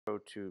Go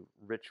to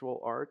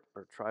ritual art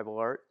or tribal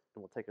art,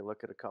 and we'll take a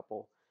look at a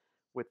couple.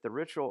 With the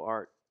ritual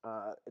art,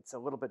 it's a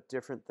little bit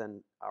different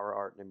than our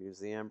art in a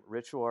museum.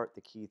 Ritual art,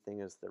 the key thing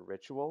is the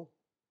ritual,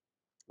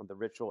 and the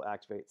ritual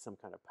activates some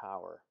kind of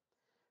power.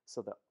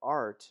 So the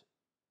art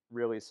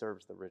really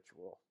serves the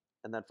ritual.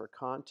 And then for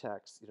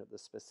context, the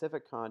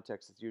specific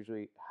context is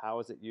usually how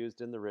is it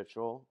used in the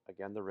ritual,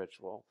 again, the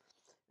ritual.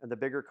 And the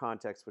bigger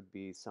context would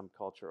be some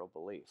cultural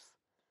belief.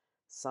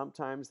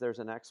 Sometimes there's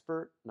an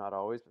expert, not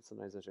always, but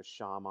sometimes there's a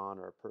shaman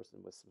or a person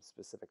with some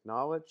specific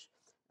knowledge.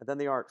 And then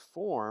the art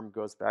form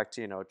goes back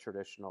to,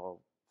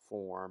 traditional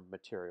form,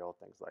 material,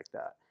 things like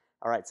that.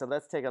 All right, so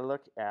let's take a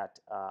look at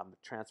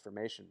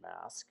transformation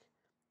mask.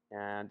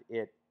 And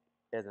it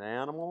is an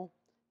animal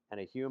and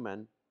a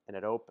human, and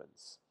it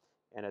opens.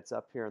 And it's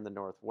up here in the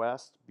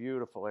Northwest,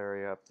 beautiful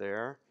area up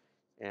there.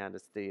 And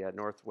it's the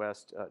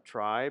Northwest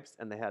tribes,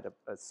 and they had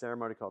a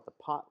ceremony called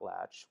the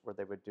potlatch where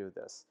they would do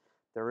this.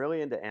 They're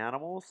really into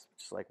animals,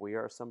 just like we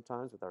are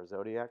sometimes with our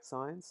zodiac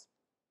signs.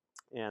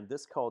 And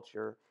this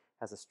culture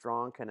has a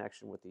strong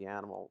connection with the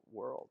animal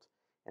world.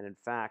 And in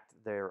fact,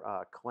 their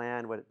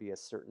clan would be a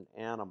certain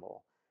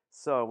animal.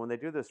 So when they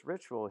do this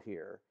ritual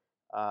here,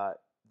 uh,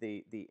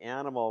 the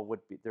animal would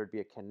be there'd be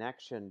a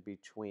connection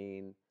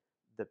between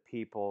the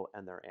people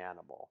and their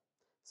animal.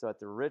 So at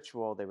the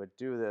ritual, they would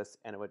do this,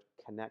 and it would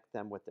connect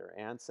them with their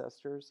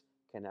ancestors,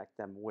 connect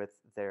them with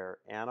their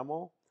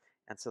animal.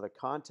 And so the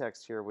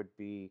context here would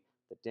be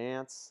the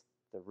dance,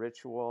 the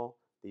ritual,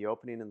 the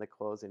opening and the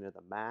closing of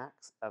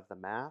the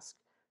mask,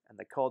 and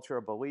the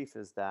cultural belief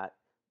is that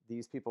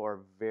these people are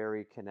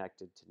very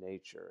connected to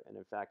nature, and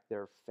in fact,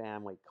 their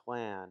family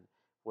clan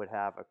would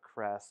have a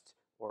crest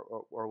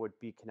or would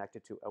be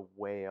connected to a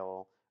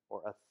whale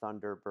or a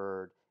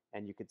thunderbird,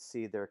 and you could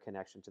see their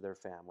connection to their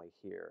family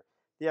here.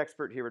 The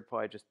expert here would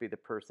probably just be the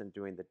person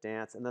doing the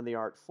dance, and then the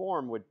art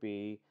form would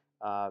be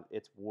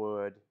it's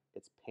wood,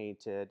 it's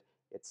painted,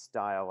 it's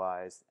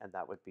stylized, and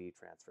that would be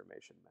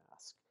transformation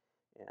mask.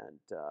 And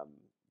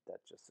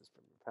that just is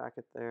from your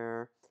packet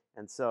there.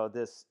 And so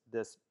this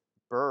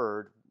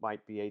bird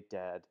might be a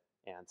dead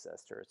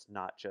ancestor. It's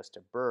not just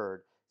a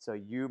bird. So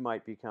you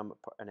might become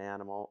an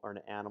animal, or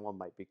an animal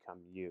might become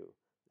you.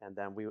 And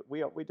then we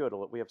do it a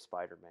little. We have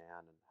Spider-Man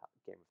and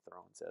Game of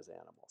Thrones as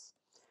animals.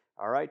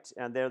 All right,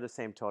 and they're the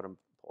same totem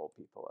pole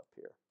people up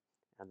here.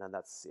 And then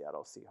that's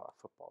Seattle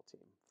Seahawks football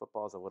team.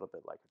 Football is a little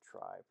bit like a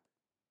tribe.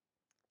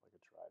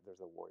 There's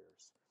the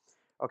Warriors.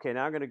 Okay,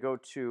 now I'm going to go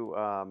to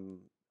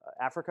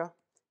Africa, and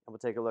we'll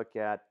take a look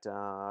at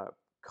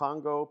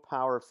Congo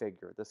Power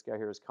Figure. This guy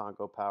here is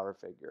Congo Power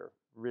Figure.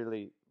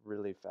 Really,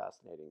 really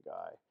fascinating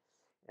guy.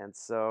 And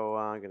so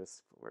I'm going to,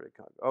 where did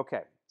Congo?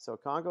 Okay, so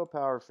Congo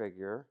Power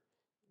Figure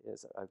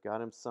is, I've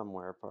got him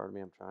somewhere. Pardon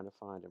me, I'm trying to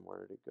find him. Where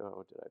did he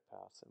go? Did I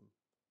pass him?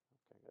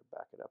 Okay, I'm going to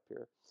back it up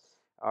here.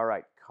 All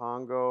right,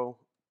 Congo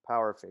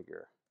Power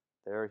Figure.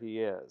 There he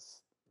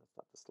is. That's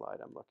not the slide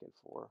I'm looking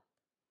for.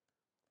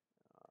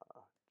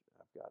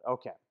 I've got,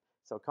 okay.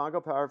 So Congo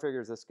Power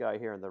Figure is this guy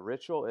here, and the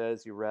ritual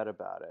is, you read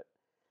about it.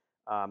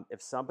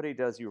 If somebody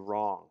does you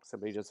wrong,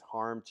 somebody does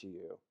harm to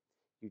you,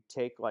 you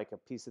take like a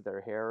piece of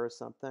their hair or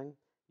something,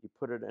 you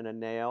put it in a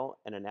nail,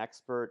 and an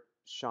expert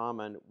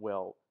shaman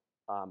will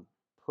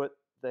put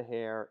the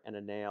hair and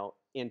a nail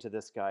into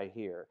this guy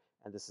here,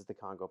 and this is the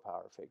Congo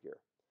Power Figure.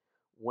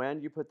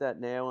 When you put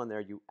that nail in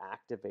there, you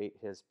activate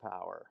his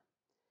power.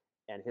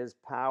 And his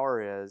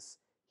power is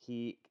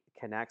he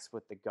connects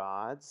with the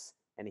gods,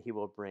 and he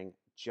will bring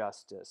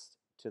justice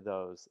to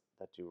those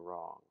that do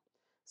wrong.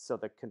 So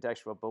the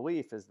contextual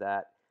belief is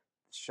that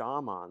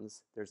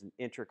shamans, there's an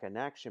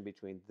interconnection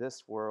between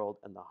this world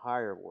and the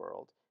higher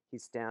world. He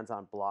stands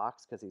on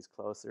blocks because he's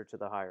closer to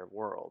the higher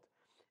world.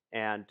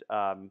 And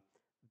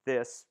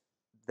this,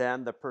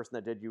 then the person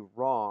that did you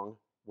wrong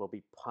will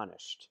be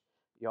punished.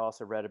 You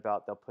also read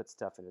about they'll put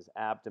stuff in his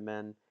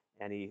abdomen,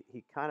 and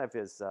he kind of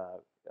is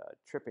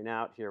tripping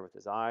out here with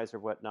his eyes or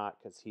whatnot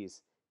because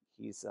he's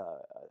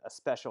a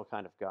special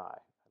kind of guy.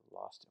 I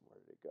lost him. Where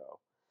did he go?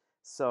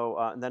 So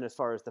and then as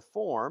far as the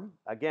form,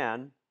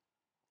 again,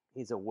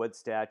 he's a wood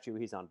statue.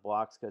 He's on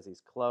blocks because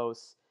he's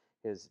close.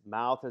 His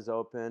mouth is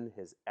open.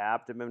 His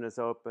abdomen is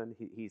open.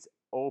 He's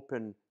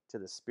open to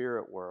the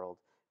spirit world.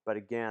 But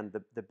again,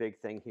 the big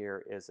thing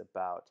here is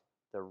about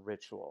the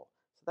ritual.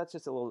 So that's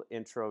just a little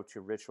intro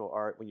to ritual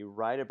art. When you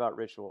write about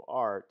ritual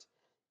art,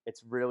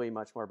 it's really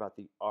much more about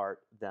the art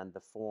than the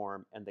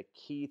form. And the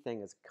key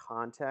thing is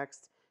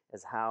context,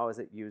 is how is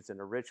it used in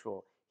a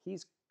ritual.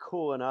 He's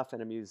cool enough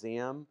in a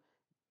museum,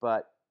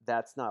 but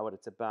that's not what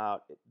it's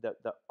about.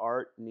 The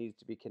art needs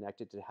to be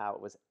connected to how it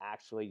was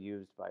actually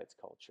used by its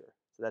culture.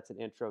 So that's an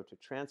intro to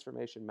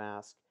Transformation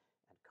Mask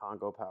and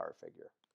Congo Power Figure.